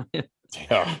from him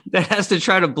that has to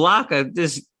try to block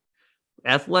this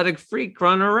athletic freak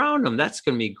running around him. That's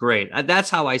going to be great. That's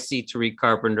how I see Tariq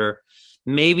Carpenter.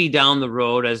 Maybe down the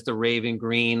road as the Raven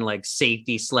Green, like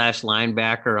safety /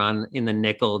 linebacker in the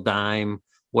nickel, dime,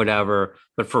 whatever.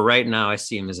 But for right now, I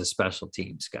see him as a special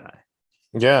teams guy.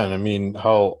 Yeah, and I mean,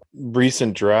 how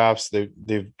recent drafts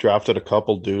they've drafted a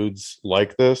couple dudes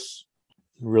like this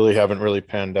really haven't really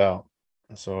panned out.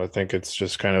 So I think it's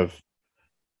just kind of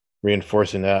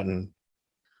reinforcing that. And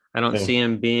I don't see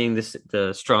him being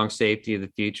the strong safety of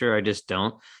the future. I just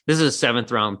don't. This is a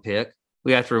 7th round pick.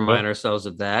 We have to remind ourselves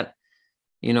of that.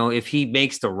 You know, if he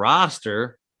makes the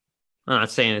roster, I'm not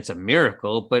saying it's a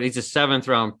miracle, but he's a 7th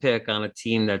round pick on a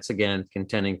team that's, again,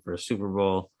 contending for a Super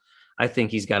Bowl. I think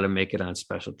he's got to make it on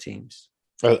special teams.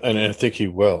 And I think he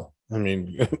will. I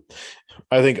mean,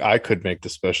 I think I could make the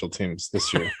special teams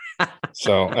this year.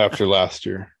 So after last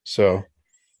year. So,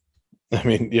 I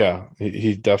mean, yeah,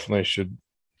 he definitely should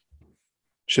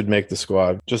make the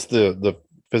squad. Just the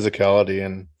physicality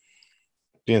and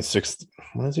being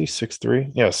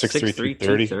 6'3"? Yeah, 6'3",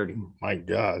 230. My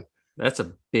God. That's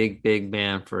a big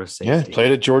man for a safety. Yeah,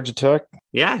 played at Georgia Tech.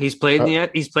 Yeah, he's played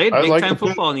big time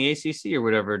football in the ACC or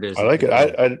whatever it is. I like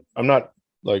it. I'm not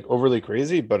like overly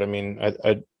crazy, but I mean,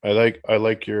 I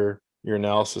like your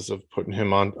analysis of putting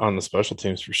him on the special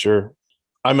teams for sure.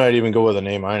 I might even go with an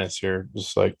A- here,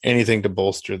 just like anything to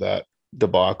bolster that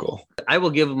debacle. I will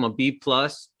give him a B+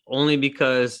 only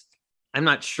because I'm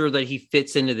not sure that he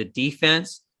fits into the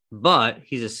defense, but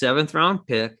he's a 7th round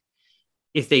pick.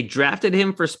 If they drafted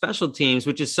him for special teams,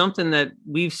 which is something that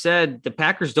we've said the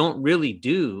Packers don't really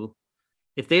do,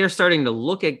 if they are starting to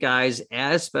look at guys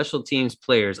as special teams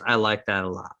players, I like that a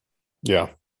lot. Yeah.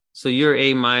 So you're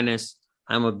A-,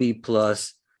 I'm a B+.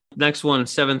 Next one,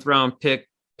 7th round pick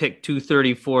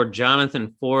 234,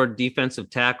 Jonathan Ford, defensive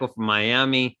tackle from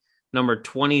Miami. Number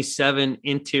 27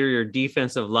 interior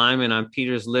defensive lineman on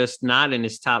Peter's list, not in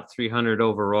his top 300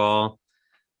 overall.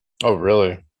 Oh,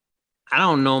 really? I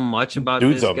don't know much about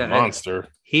Dude's this a guy. monster.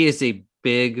 He is a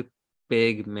big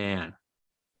man.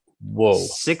 Whoa.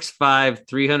 6'5",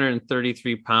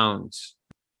 333 pounds.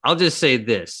 I'll just say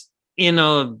this. In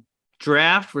a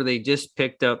draft where they just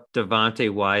picked up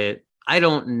Devontae Wyatt, I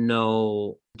don't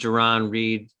know Jarran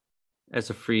Reed as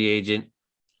a free agent.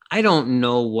 I don't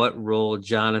know what role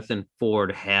Jonathan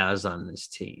Ford has on this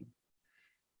team.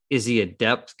 Is he a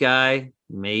depth guy?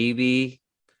 Maybe.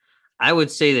 I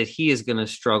would say that he is going to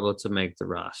struggle to make the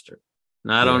roster.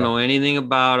 Now, I don't know anything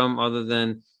about him other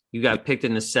than you got picked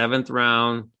in the 7th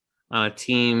round on a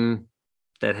team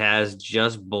that has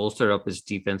just bolstered up his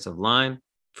defensive line.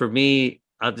 For me,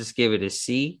 I'll just give it a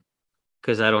C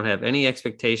because I don't have any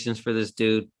expectations for this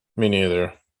dude. Me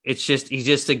neither. He's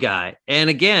just a guy. And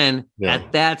again,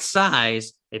 at that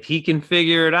size, if he can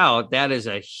figure it out, that is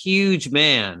a huge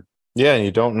man Yeah,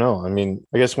 you don't know. I mean,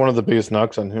 I guess one of the biggest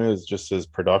knocks on him is just his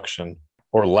production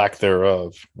or lack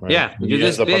thereof. Right? Yeah, He you're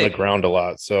ends this up on the big. ground a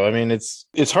lot. So I mean,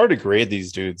 it's hard to grade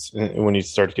these dudes when you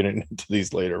start getting into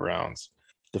these later rounds.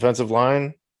 Defensive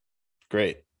line,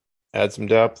 great. Add some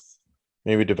depth.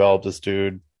 Maybe develop this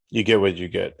dude. You get what you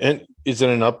get. And is it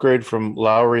an upgrade from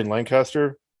Lowry and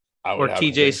Lancaster? I Or would have to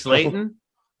TJ think so. Slayton.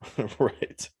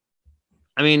 Right.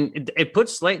 I mean, it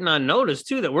puts Slayton on notice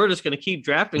too that we're just going to keep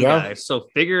drafting Yeah. guys. So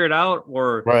figure it out,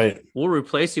 or Right. we'll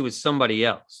replace you with somebody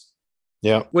else.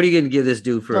 Yeah. What are you going to give this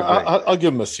dude for a grade? I'll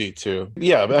give him a C too.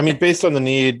 Yeah. I mean, based on the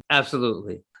need.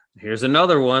 Absolutely. Here's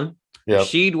another one. Yeah.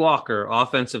 Rasheed Walker,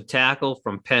 offensive tackle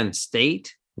from Penn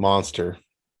State. Monster.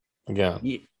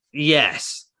 Again.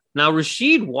 Yes. Now,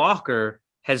 Rasheed Walker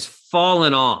has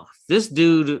fallen off. This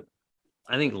dude,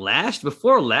 I think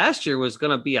before last year was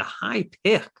going to be a high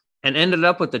pick and ended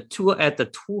up with the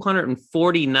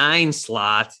 249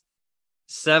 slot,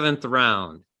 7th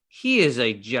round. He is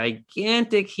a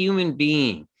gigantic human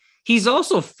being. He's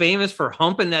also famous for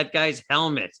humping that guy's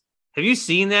helmet. Have you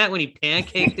seen that when he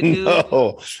pancaked the dude?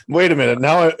 No, wait a minute.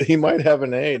 Now he might have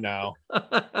an A now.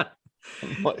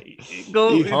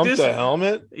 He humped a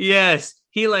helmet? Yes.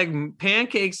 He like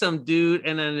pancaked some dude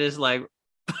and then just like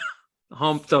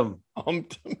humped him.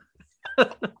 Humped him.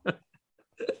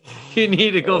 You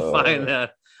need to go find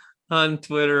that on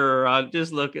Twitter or on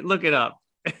just look it up.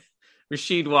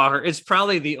 Rasheed Walker. It's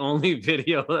probably the only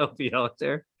video that'll be out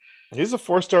there. He's a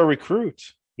 4-star recruit.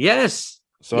 Yes.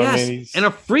 So yes. I mean, and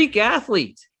a freak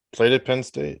athlete. Played at Penn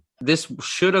State. This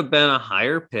should have been a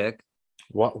higher pick.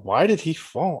 Why did he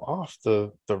fall off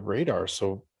the radar?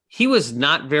 So he was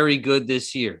not very good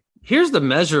this year. Here's the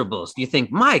measurables. You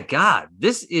think, my God,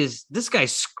 this guy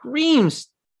screams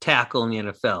tackle in the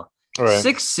NFL. right.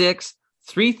 6'6",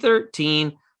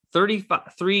 313,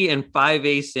 3 and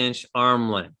 5/8 inch arm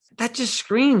length. That just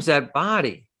screams that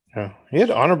body. Yeah. He had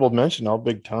honorable mention all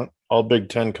Big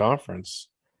Ten conference.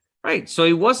 Right. So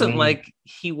he wasn't like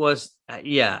he was.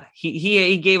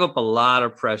 He gave up a lot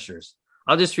of pressures.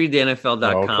 I'll just read the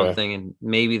NFL.com thing and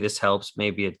maybe this helps.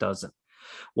 Maybe it doesn't.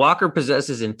 Walker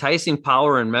possesses enticing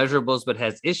power and measurables, but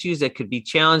has issues that could be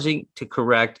challenging to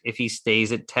correct if he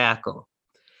stays at tackle.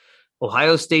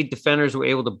 Ohio State defenders were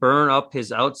able to burn up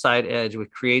his outside edge,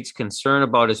 which creates concern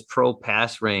about his pro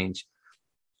pass range.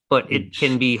 But it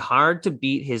can be hard to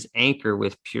beat his anchor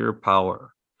with pure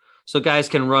power. So guys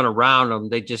can run around him.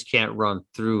 They just can't run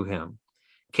through him.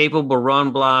 Capable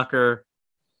run blocker,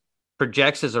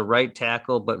 projects as a right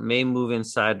tackle, but may move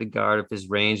inside the guard if his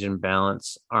range and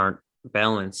balance aren't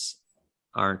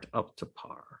up to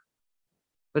par.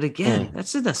 But again,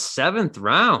 that's in the 7th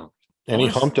round. And he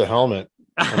humped a helmet.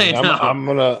 I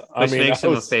know. Which makes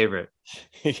him a favorite.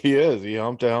 He is. He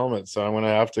humped a helmet. So I'm going to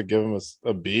have to give him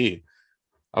a B.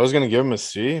 I was going to give him a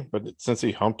C, but since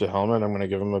he humped a helmet, I'm going to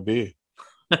give him a B.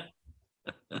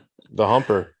 The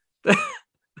humper.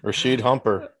 Rasheed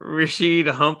Humper. Rasheed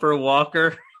Humper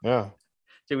Walker. Yeah.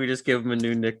 Did we just give him a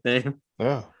new nickname?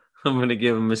 Yeah. I'm going to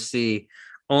give him a C.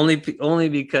 Only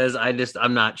because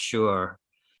I'm not sure.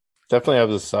 Definitely have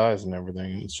the size and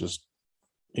everything. It's just,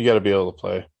 you got to be able to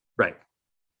play. Right.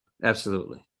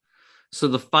 Absolutely. So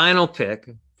the final pick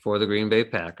for the Green Bay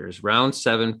Packers, round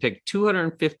 7, pick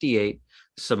 258,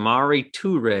 Samori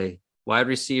Toure, wide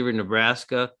receiver,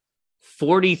 Nebraska,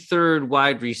 43rd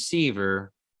wide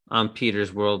receiver on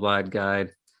Peter's Worldwide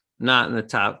Guide, not in the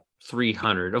top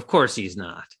 300. Of course he's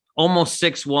not. Almost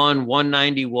 6'1",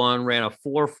 191, ran a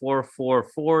 4.44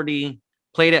 40,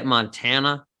 played at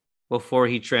Montana before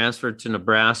he transferred to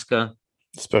Nebraska.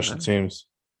 Special teams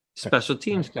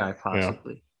Guy,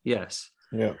 possibly. Yeah. Yes.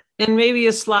 Yeah. And maybe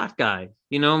a slot guy,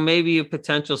 maybe a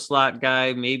potential slot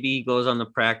guy. Maybe he goes on the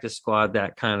practice squad,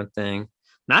 that kind of thing.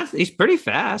 He's pretty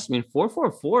fast. I mean,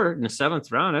 4.44 in the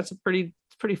 7th round. That's a pretty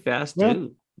fast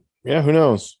dude. Yeah. Who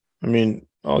knows? I mean,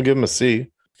 I'll give him a C.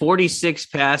 46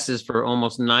 passes for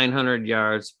almost 900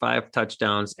 yards, 5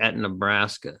 touchdowns at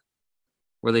Nebraska,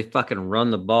 where they fucking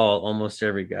run the ball almost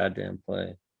every goddamn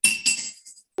play.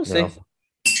 We'll see.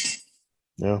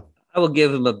 Yeah. I will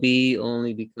give him a B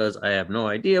only because I have no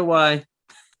idea why.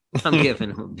 I'm giving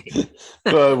him a B.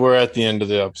 But we're at the end of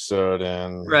the episode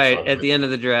and right at the end of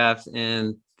the draft.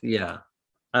 And yeah,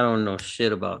 I don't know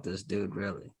shit about this dude,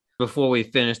 really. Before we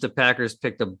finish, the Packers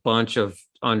picked a bunch of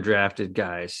undrafted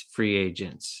guys, free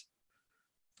agents.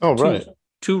 Oh, right.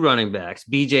 Two running backs,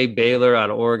 BJ Baylor out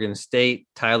of Oregon State,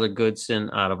 Tyler Goodson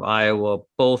out of Iowa,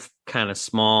 both kind of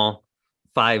small,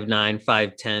 5'9",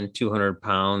 5'10", 200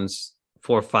 pounds,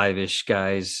 4'5"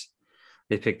 guys.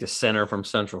 They picked a center from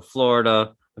Central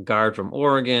Florida, a guard from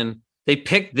Oregon. They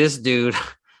picked this dude,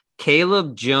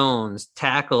 Caleb Jones,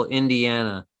 tackle,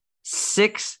 Indiana.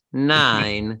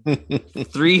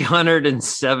 6'9",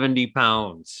 370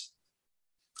 pounds.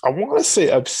 I want to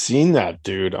say I've seen that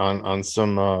dude on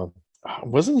some.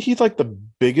 Wasn't he like the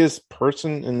biggest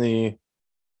person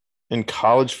in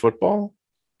college football?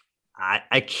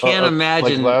 I can't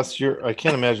imagine like last year. I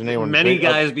can't imagine anyone. Many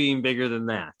guys being bigger than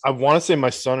that. I want to say my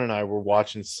son and I were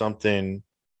watching something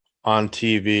on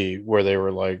TV where they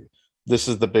were like, "This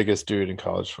is the biggest dude in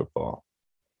college football."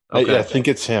 Okay. I think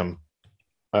it's him.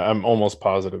 I'm almost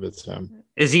positive it's him.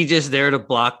 Is he just there to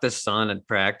block the sun at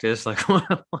practice? Like,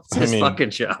 what's his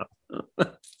fucking job?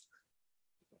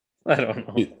 I don't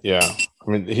know. Yeah,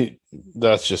 I mean,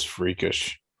 that's just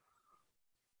freakish.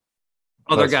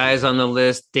 Other guys on the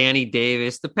list, Danny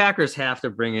Davis. The Packers have to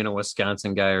bring in a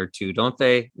Wisconsin guy or two, don't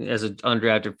they? As an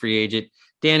undrafted free agent.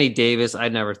 Danny Davis, I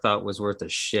never thought was worth a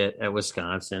shit at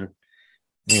Wisconsin.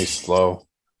 He's slow.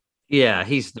 Yeah,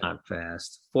 he's not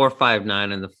fast.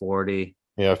 4.59 in the 40.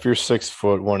 Yeah, if you're 6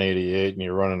 foot 188 and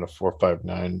you're running a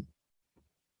 4.59,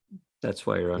 that's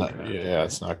why you're undrafted. Yeah,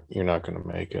 you're not going to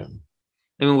make it.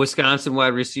 I mean, Wisconsin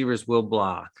wide receivers will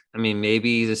block. I mean,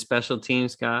 maybe he's a special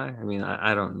teams guy. I mean,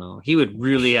 I don't know. He would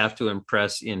really have to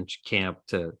impress in camp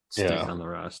to stick on the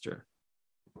roster.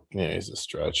 Yeah, he's a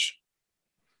stretch.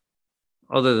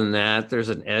 Other than that, there's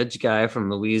an edge guy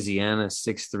from Louisiana,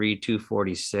 6'3",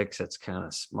 246. That's kind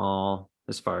of small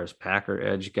as far as Packer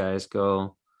edge guys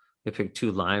go. They picked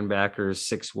two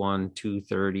linebackers, 6'1",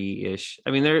 230-ish.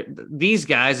 I mean, these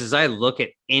guys, as I look at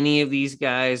any of these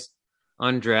guys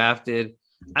undrafted,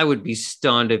 I would be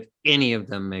stunned if any of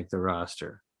them make the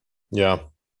roster. Yeah.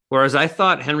 Whereas I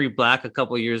thought Henry Black a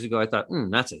couple of years ago, I thought,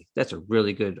 that's a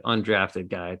really good undrafted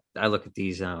guy. I look at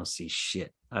these and I don't see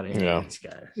shit out of any of these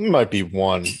guys. Might be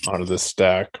one out of this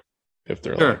stack if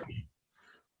they're lucky.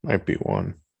 Might be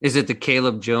one. Is it the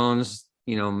Caleb Jones,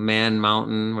 Man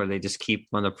Mountain, where they just keep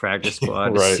him on the practice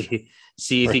squad to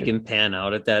see if he can pan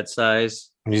out at that size?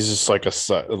 He's just like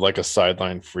a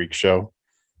sideline freak show.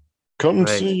 Come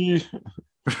see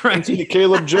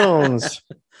Caleb Jones.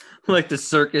 Like the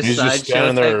circus He's just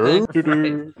standing there.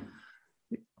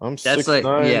 I'm 6'9",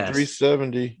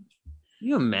 370. Can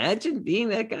you imagine being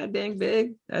that goddamn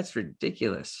big? That's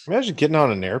ridiculous. Imagine getting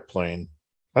on an airplane.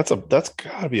 That's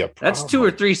gotta be a problem. That's 2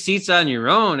 or 3 seats on your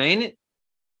own, ain't it?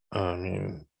 I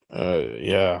mean,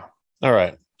 yeah. All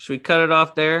right. Should we cut it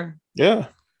off there? Yeah,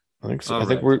 I think so.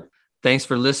 Thanks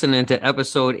for listening to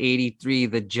episode 83,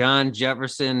 the John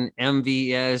Jefferson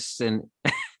MVS and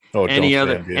any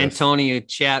other MVS. Antonio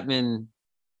Chapman.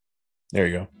 There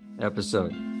you go.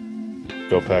 Episode.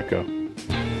 Go Pack Go.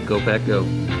 Go Pack Go.